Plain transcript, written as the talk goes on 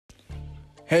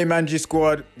Hey Manji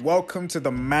Squad, welcome to the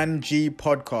Manji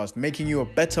podcast, making you a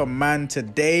better man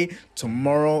today,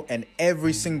 tomorrow, and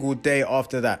every single day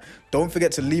after that. Don't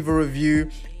forget to leave a review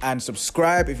and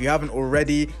subscribe if you haven't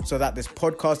already so that this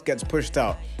podcast gets pushed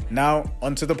out. Now,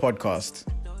 onto the podcast.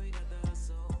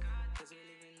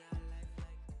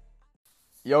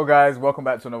 Yo guys, welcome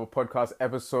back to another podcast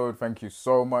episode. Thank you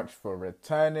so much for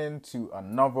returning to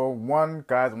another one.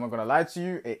 Guys, I'm not going to lie to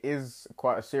you, it is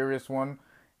quite a serious one.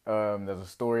 There's a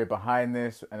story behind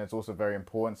this, and it's also very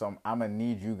important. So I'm gonna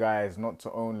need you guys not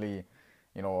to only,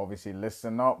 obviously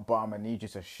listen up, but I'm gonna need you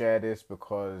to share this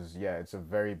because it's a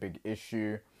very big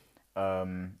issue.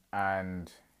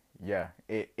 And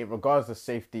it regards the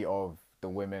safety of the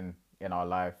women in our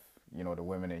life, the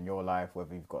women in your life,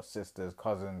 whether you've got sisters,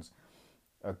 cousins,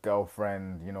 a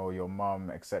girlfriend, your mum,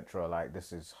 etc. Like,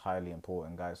 this is highly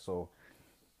important, guys. So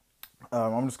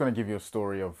I'm just gonna give you a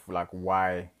story of like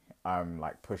why I'm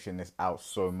like pushing this out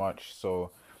so much. So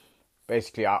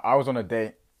basically I was on a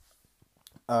date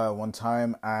one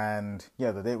time, and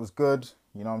the date was good,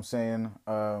 you know what I'm saying.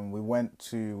 We went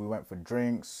for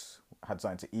drinks, had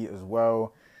something to eat as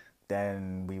well.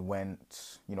 Then we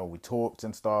went, we talked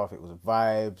and stuff, it was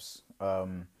vibes.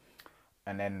 And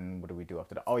then what did we do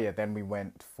after that? Then we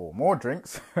went for more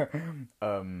drinks.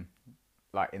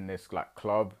 Like in this like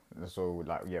club. So we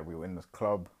were in this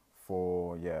club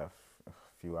for a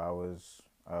few hours.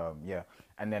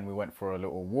 And then we went for a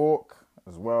little walk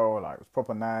as well. Like, it was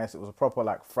proper nice. It was a proper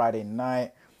like Friday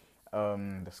night.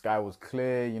 The sky was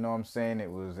clear, you know what I'm saying?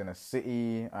 It was in a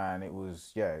city, and it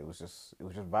was just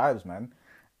vibes, man.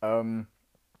 And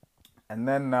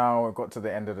then now it got to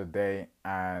the end of the day,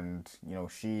 and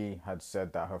she had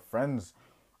said that her friends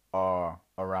are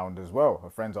around as well. Her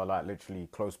friends are like literally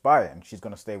close by, and she's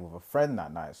gonna stay with a friend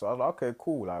that night. So I was like, okay,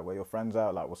 cool. Like, where your friends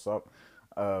at? Like, what's up?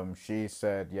 She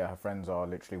said, her friends are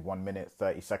literally 1 minute,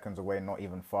 30 seconds away, not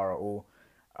even far at all.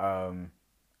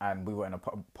 And we were in a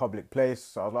public place.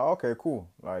 So I was like, okay, cool.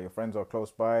 Like, your friends are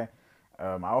close by.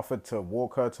 I offered to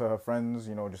walk her to her friends,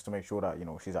 just to make sure that,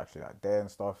 she's actually like there and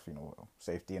stuff,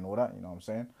 safety and all that, you know what I'm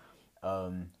saying?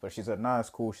 But she said, nah, it's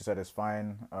cool. She said, it's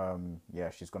fine.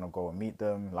 She's going to go and meet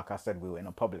them. Like I said, we were in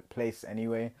a public place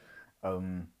anyway.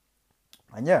 And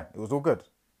it was all good.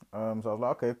 So I was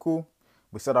like, okay, cool.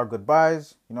 We said our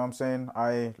goodbyes, you know what I'm saying?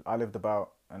 I lived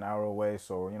about an hour away,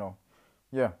 so,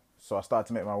 So I started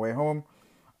to make my way home.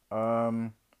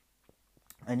 That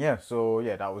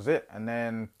was it. And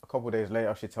then a couple of days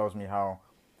later, she tells me how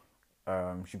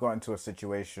she got into a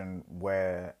situation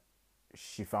where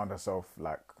she found herself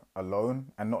like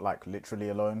alone, and not like literally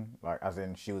alone, like as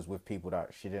in she was with people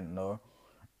that she didn't know.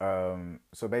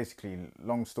 So basically,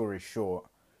 long story short,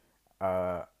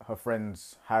 her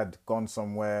friends had gone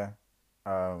somewhere.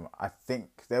 I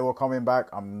think they were coming back.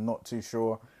 I'm not too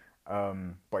sure.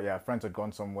 Friends had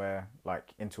gone somewhere, like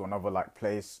into another like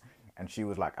place, and she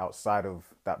was like outside of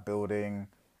that building,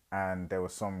 and there were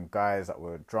some guys that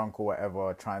were drunk or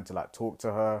whatever trying to like talk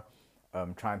to her,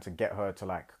 trying to get her to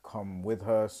like come with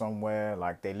her somewhere.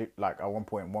 Like, at one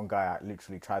point, one guy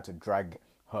literally tried to drag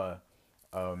her,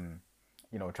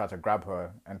 tried to grab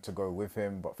her and to go with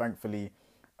him, but thankfully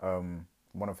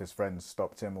one of his friends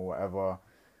stopped him or whatever.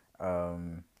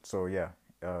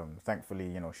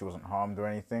 Thankfully, she wasn't harmed or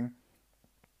anything.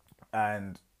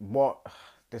 And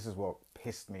this is what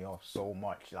pissed me off so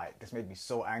much. Like, this made me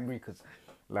so angry because,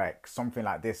 like, something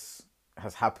like this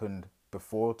has happened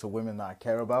before to women that I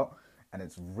care about, and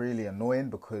it's really annoying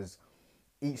because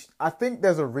I think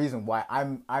there's a reason why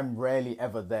I'm rarely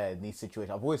ever there in these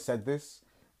situations. I've always said this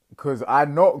because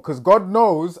God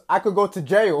knows I could go to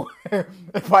jail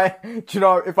if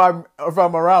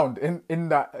I'm around in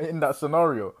that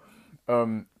scenario.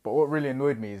 But what really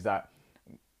annoyed me is that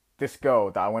this girl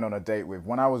that I went on a date with,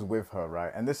 when I was with her,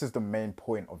 right, and this is the main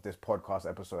point of this podcast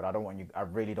episode. I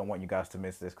really don't want you guys to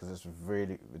miss this because it's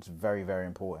very, very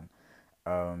important.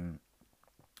 The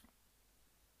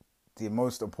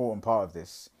most important part of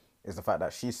this is the fact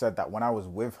that she said that when I was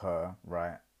with her,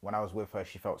 right,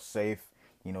 she felt safe,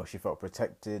 she felt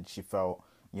protected, she felt,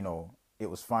 it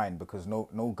was fine because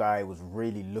no guy was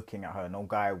really looking at her, no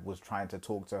guy was trying to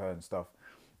talk to her and stuff,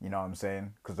 you know what I'm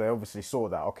saying? Because they obviously saw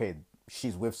that, okay,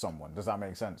 she's with someone. Does that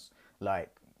make sense?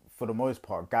 Like, for the most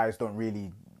part, guys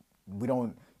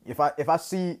if I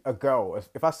see a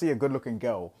good looking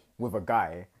girl with a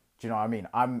guy, do you know what I mean?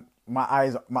 My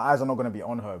eyes are not going to be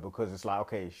on her because it's like,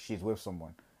 okay, she's with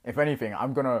someone. If anything,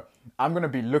 I'm gonna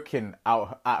be looking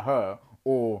out at her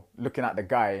or looking at the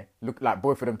guy, look like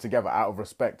both of them together out of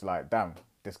respect. Like, damn,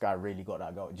 this guy really got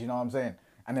that girl. Do you know what I'm saying?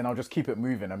 And then I'll just keep it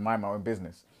moving and mind my own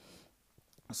business.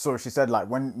 So she said like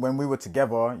when we were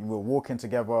together, we were walking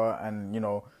together, and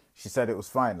she said it was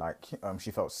fine. Like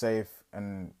she felt safe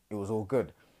and it was all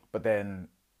good. But then,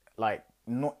 like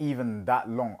not even that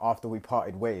long after we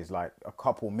parted ways, like a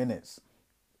couple minutes,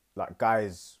 like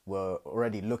guys were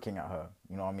already looking at her.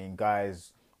 You know what I mean?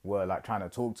 Guys were like trying to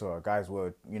talk to her. Guys were,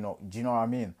 do you know what I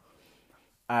mean?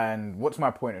 And what's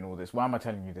my point in all this? Why am I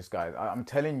telling you this, guys? I am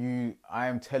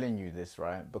telling you this,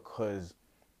 right? Because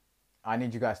I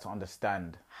need you guys to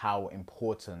understand how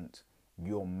important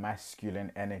your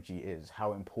masculine energy is,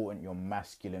 how important your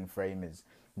masculine frame is.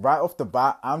 Right off the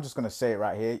bat, I'm just going to say it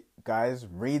right here, guys.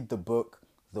 Read the book,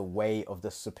 The Way of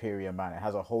the Superior Man. It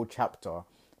has a whole chapter,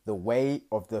 The Way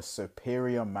of the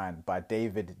Superior Man by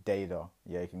David Dada.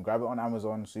 Yeah, you can grab it on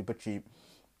Amazon, super cheap.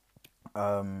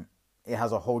 It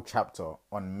has a whole chapter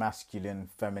on masculine,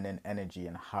 feminine energy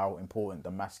and how important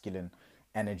the masculine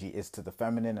energy is to the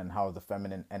feminine and how the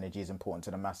feminine energy is important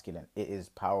to the masculine. It is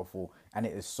powerful and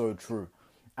it is so true.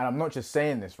 And I'm not just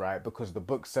saying this, right, because the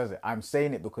book says it. I'm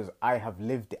saying it because I have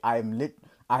lived it. I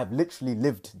have literally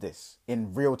lived this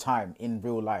in real time, in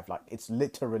real life. Like it's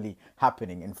literally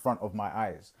happening in front of my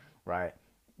eyes, right?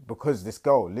 Because this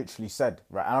girl literally said,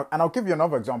 right, and I'll give you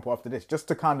another example after this, just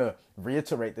to kind of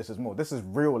reiterate this as more. This is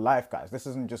real life, guys. This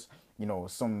isn't just,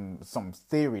 some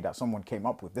theory that someone came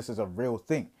up with. This is a real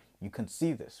thing. You can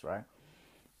see this, right?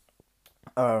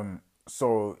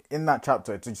 So in that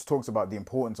chapter, it just talks about the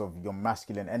importance of your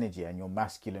masculine energy and your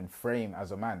masculine frame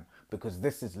as a man, because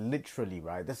this is literally,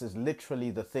 right, this is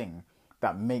literally the thing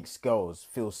that makes girls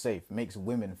feel safe, makes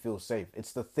women feel safe.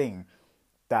 It's the thing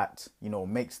that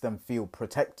makes them feel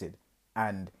protected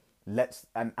and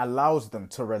allows them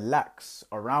to relax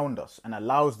around us and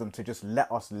allows them to just let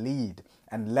us lead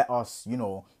and let us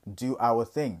do our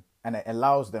thing, and it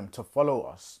allows them to follow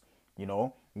us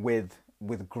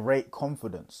with great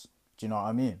confidence. Do you know what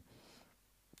I mean?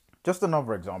 Just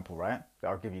another example, right, that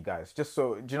I'll give you guys, just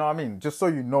so, do you know what I mean, just so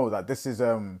you know that this is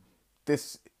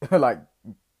this like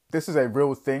this is a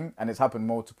real thing and it's happened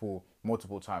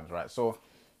multiple times, right? So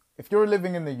if you're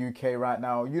living in the UK right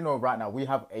now, right now we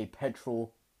have a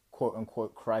petrol quote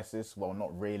unquote crisis. Well,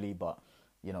 not really, but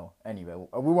anyway,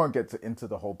 we won't get into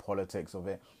the whole politics of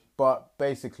it. But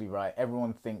basically, right,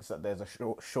 everyone thinks that there's a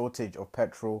shortage of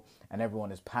petrol and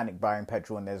everyone is panic buying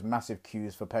petrol and there's massive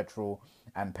queues for petrol,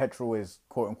 and petrol is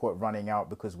quote unquote running out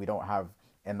because we don't have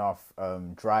enough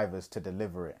drivers to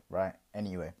deliver it, right?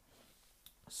 Anyway,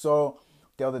 so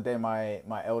the other day my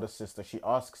elder sister, she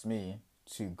asks me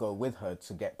to go with her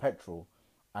to get petrol,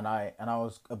 and I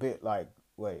was a bit like,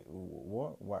 wait,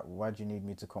 what? Why do you need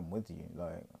me to come with you?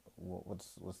 Like,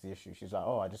 what's the issue? She's like,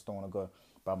 oh, I just don't want to go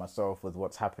by myself with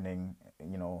what's happening,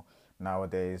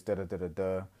 nowadays.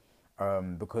 Because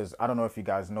I don't know if you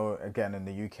guys know. Again, in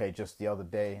the UK, just the other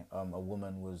day, a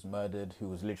woman was murdered who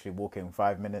was literally walking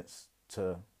 5 minutes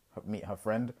to meet her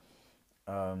friend.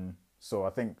 So I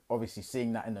think obviously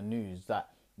seeing that in the news, that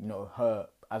her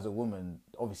as a woman,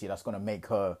 obviously that's going to make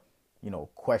her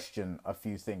question a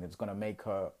few things. It's going to make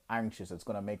her anxious. It's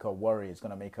going to make her worry. It's going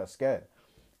to make her scared.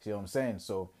 See what I'm saying?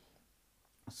 So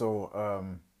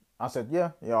I said,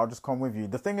 yeah, I'll just come with you.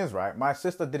 The thing is, right, my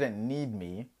sister didn't need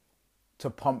me to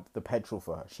pump the petrol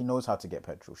for her. She knows how to get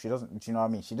petrol. She doesn't, do you know what I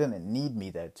mean? She didn't need me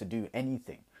there to do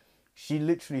anything. She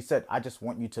literally said, I just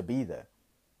want you to be there.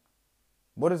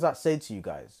 What does that say to you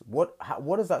guys? What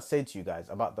does that say to you guys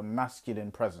about the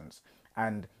masculine presence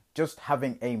and just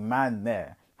having a man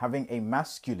there, having a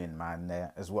masculine man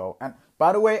there as well? And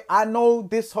by the way, I know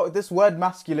this word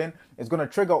masculine is going to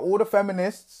trigger all the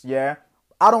feminists. Yeah,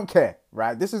 I don't care,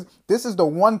 right? This is the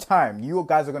one time you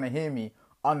guys are going to hear me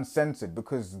uncensored,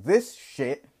 because this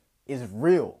shit is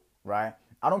real, right?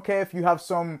 I don't care if you have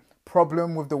some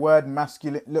problem with the word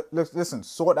masculine. Look, listen,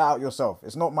 sort that out yourself.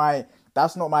 That's not my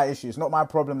issue. It's not my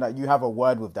problem that you have a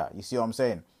word with that. You see what I'm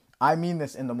saying? I mean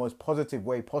this in the most positive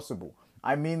way possible.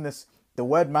 I mean this, the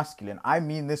word masculine, I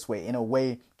mean this way, in a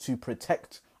way to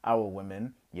protect our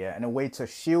women, yeah, in a way to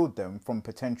shield them from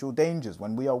potential dangers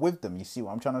when we are with them. You see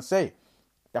what I'm trying to say?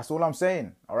 That's all I'm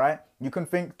saying, all right? You can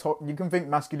think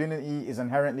masculinity is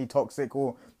inherently toxic,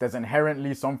 or there's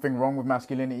inherently something wrong with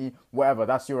masculinity, whatever.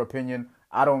 That's your opinion.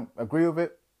 I don't agree with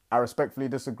it. I respectfully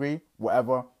disagree.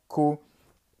 Whatever, cool.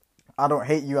 I don't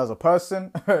hate you as a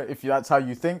person if that's how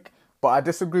you think, but I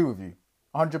disagree with you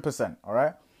 100%, all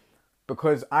right?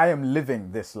 Because I am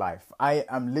living this life. I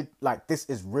am like, this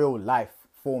is real life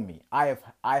for me. I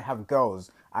have girls,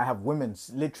 I have women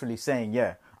literally saying,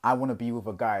 yeah, I want to be with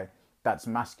a guy that's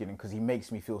masculine because he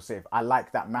makes me feel safe. I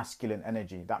like that masculine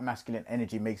energy. That masculine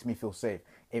energy makes me feel safe.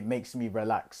 It makes me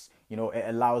relax. It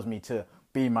allows me to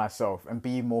be myself and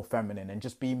be more feminine and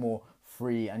just be more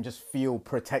free and just feel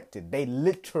protected. They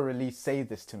literally say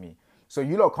this to me. So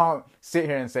you lot can't sit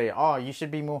here and say, oh, you should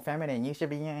be more feminine. You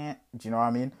should be, do you know what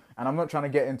I mean? And I'm not trying to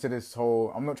get into this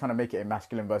whole, I'm not trying to make it a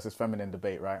masculine versus feminine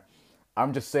debate, right?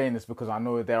 I'm just saying this because I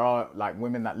know there are like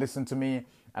women that listen to me,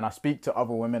 and I speak to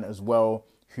other women as well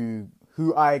who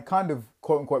I kind of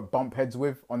quote unquote bump heads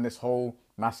with on this whole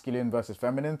masculine versus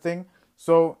feminine thing.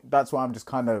 So that's why I'm just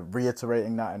kind of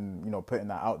reiterating that and, you know, putting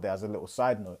that out there as a little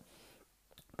side note.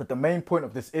 But the main point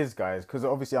of this is, guys, because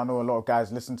obviously I know a lot of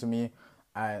guys listen to me,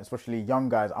 and especially young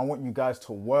guys, I want you guys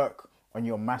to work on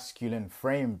your masculine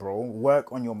frame, bro.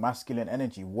 Work on your masculine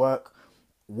energy. Work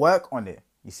on it.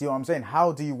 You see what I'm saying?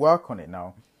 How do you work on it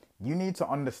now? You need to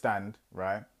understand,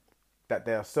 right, that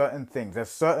there are certain things, there's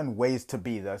certain ways to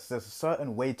be, there's a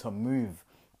certain way to move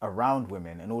around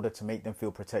women in order to make them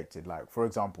feel protected. Like, for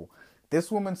example, this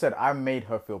woman said I made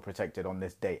her feel protected on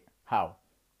this date. How?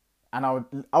 And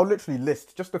I'll literally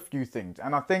list just a few things.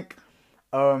 And I think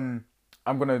I'm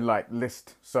going to like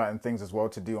list certain things as well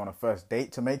to do on a first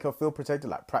date to make her feel protected,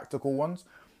 like practical ones.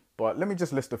 But let me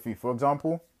just list a few. For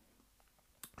example,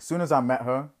 as soon as I met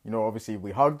her, you know, obviously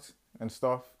we hugged and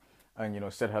stuff and, you know,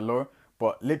 said hello.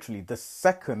 But literally the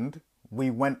second we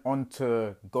went on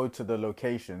to go to the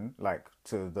location, like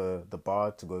to the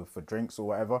bar to go for drinks or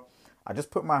whatever, I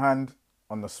just put my hand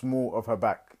on the small of her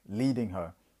back, leading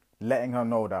her, letting her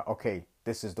know that, okay,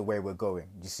 this is the way we're going.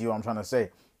 You see what I'm trying to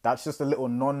say? That's just a little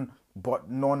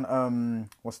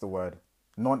what's the word?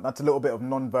 That's a little bit of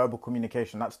non-verbal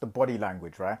communication. That's the body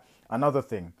language, right? Another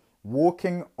thing,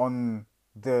 walking on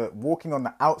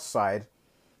the outside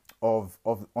of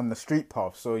on the street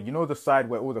path. So you know the side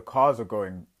where all the cars are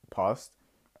going past.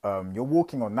 You're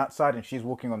walking on that side and she's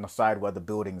walking on the side where the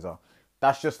buildings are.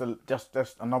 That's just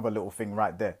another little thing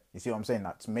right there. You see what I'm saying?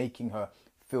 That's making her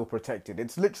feel protected.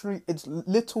 It's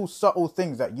little subtle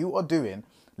things that you are doing,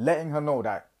 letting her know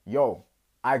that, yo,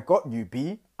 I got you,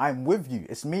 B. I'm with you.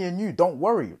 It's me and you. Don't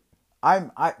worry. You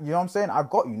know what I'm saying?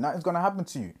 I've got you. Nothing's gonna happen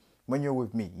to you when you're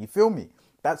with me. You feel me?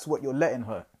 That's what you're letting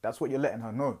her. That's what you're letting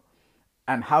her know.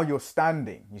 And how you're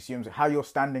standing. You see what I'm saying? How you're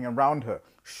standing around her.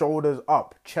 Shoulders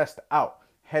up, chest out,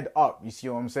 head up. You see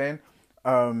what I'm saying?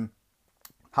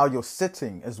 How you're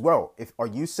sitting as well. Are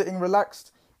you sitting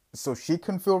relaxed so she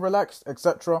can feel relaxed,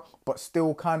 etc., but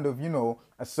still kind of, you know,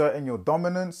 asserting your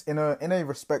dominance in a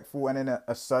respectful and in an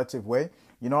assertive way.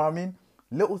 You know what I mean?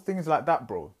 Little things like that,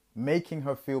 bro. Making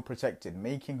her feel protected,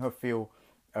 making her feel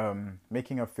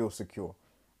secure,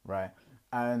 right?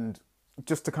 And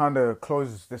just to kind of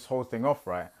close this whole thing off,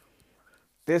 right?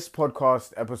 This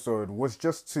podcast episode was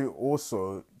just to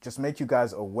also just make you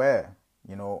guys aware,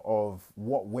 you know, of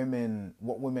what women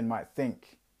might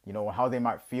think, you know, how they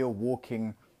might feel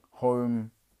walking home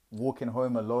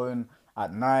alone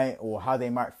at night, or how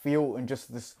they might feel in just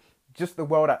the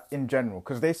world in general,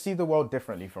 because they see the world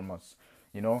differently from us.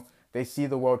 You know, they see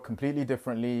the world completely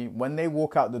differently. When they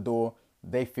walk out the door,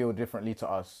 they feel differently to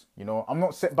us. You know,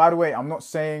 by the way, I'm not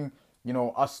saying, you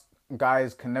know, us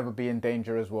guys can never be in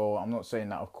danger as well. I'm not saying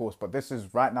that, of course, but this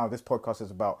podcast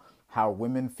is about how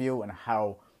women feel and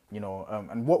how, you know,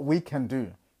 and what we can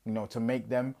do, you know, to make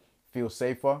them feel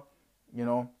safer. You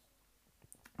know,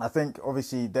 I think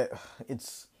obviously that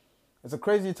it's a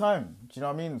crazy time. Do you know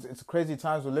what I mean? It's crazy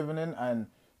times we're living in, and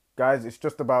guys, it's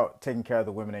just about taking care of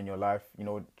the women in your life. You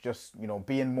know, just, you know,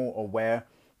 being more aware.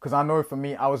 Because I know for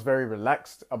me, I was very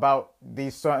relaxed about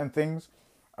these certain things.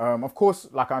 Of course,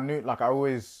 like I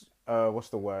always, what's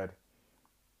the word?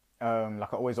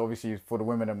 Like I always, obviously, for the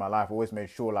women in my life, I always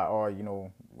made sure, like, oh, you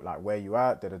know, like, where you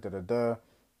at,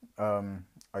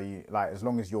 are you, like, as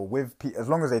long as you're with, as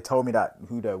long as they tell me that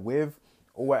who they're with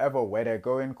or whatever, where they're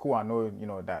going, cool. I know, you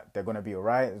know, that they're gonna be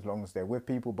alright as long as they're with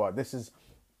people. But this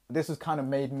has kind of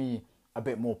made me a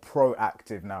bit more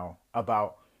proactive now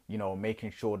about, you know,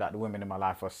 making sure that the women in my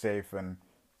life are safe and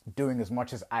doing as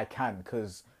much as I can,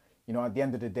 because, you know, at the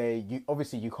end of the day, you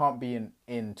can't be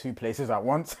in two places at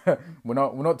once. I'm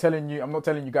not telling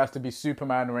you guys to be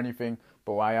Superman or anything,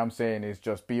 but what I am saying is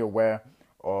just be aware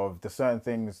of the certain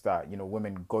things that, you know,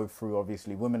 women go through.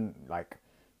 Obviously, women, like,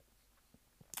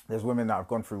 there's women that have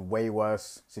gone through way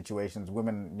worse situations,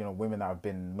 women that have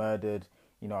been murdered,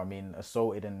 you know what I mean,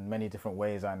 assaulted in many different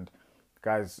ways. And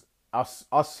guys,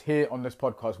 us here on this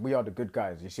podcast, we are the good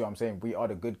guys. You see what I'm saying? We are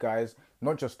the good guys,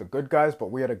 not just the good guys,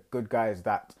 but we are the good guys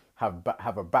that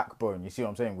have a backbone. You see what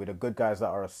I'm saying? We're the good guys that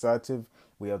are assertive.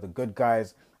 We are the good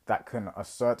guys that can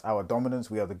assert our dominance.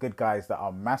 We are the good guys that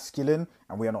are masculine,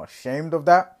 and we are not ashamed of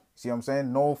that. See what I'm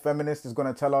saying? No feminist is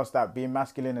going to tell us that being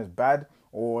masculine is bad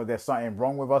or there's something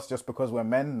wrong with us just because we're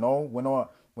men. No, we're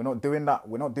not doing that.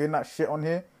 We're not doing that shit on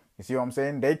here. You see what I'm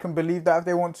saying? They can believe that if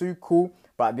they want to, cool.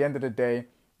 But at the end of the day,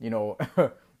 you know,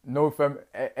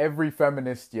 every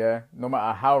feminist, yeah, no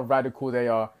matter how radical they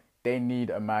are, they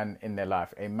need a man in their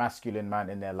life, a masculine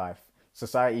man in their life.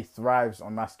 Society thrives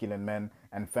on masculine men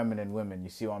and feminine women.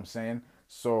 You see what I'm saying?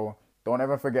 So don't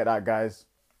ever forget that, guys.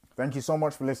 Thank you so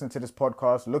much for listening to this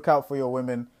podcast. Look out for your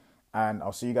women, and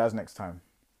I'll see you guys next time.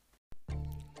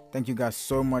 Thank you guys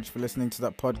so much for listening to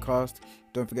that podcast.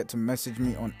 Don't forget to message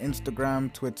me on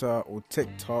Instagram, Twitter, or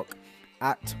TikTok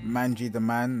at Manji the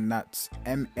Man. That's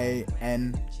MANJI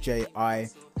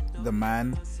the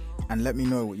Man. And let me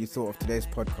know what you thought of today's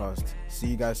podcast. See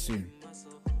you guys soon.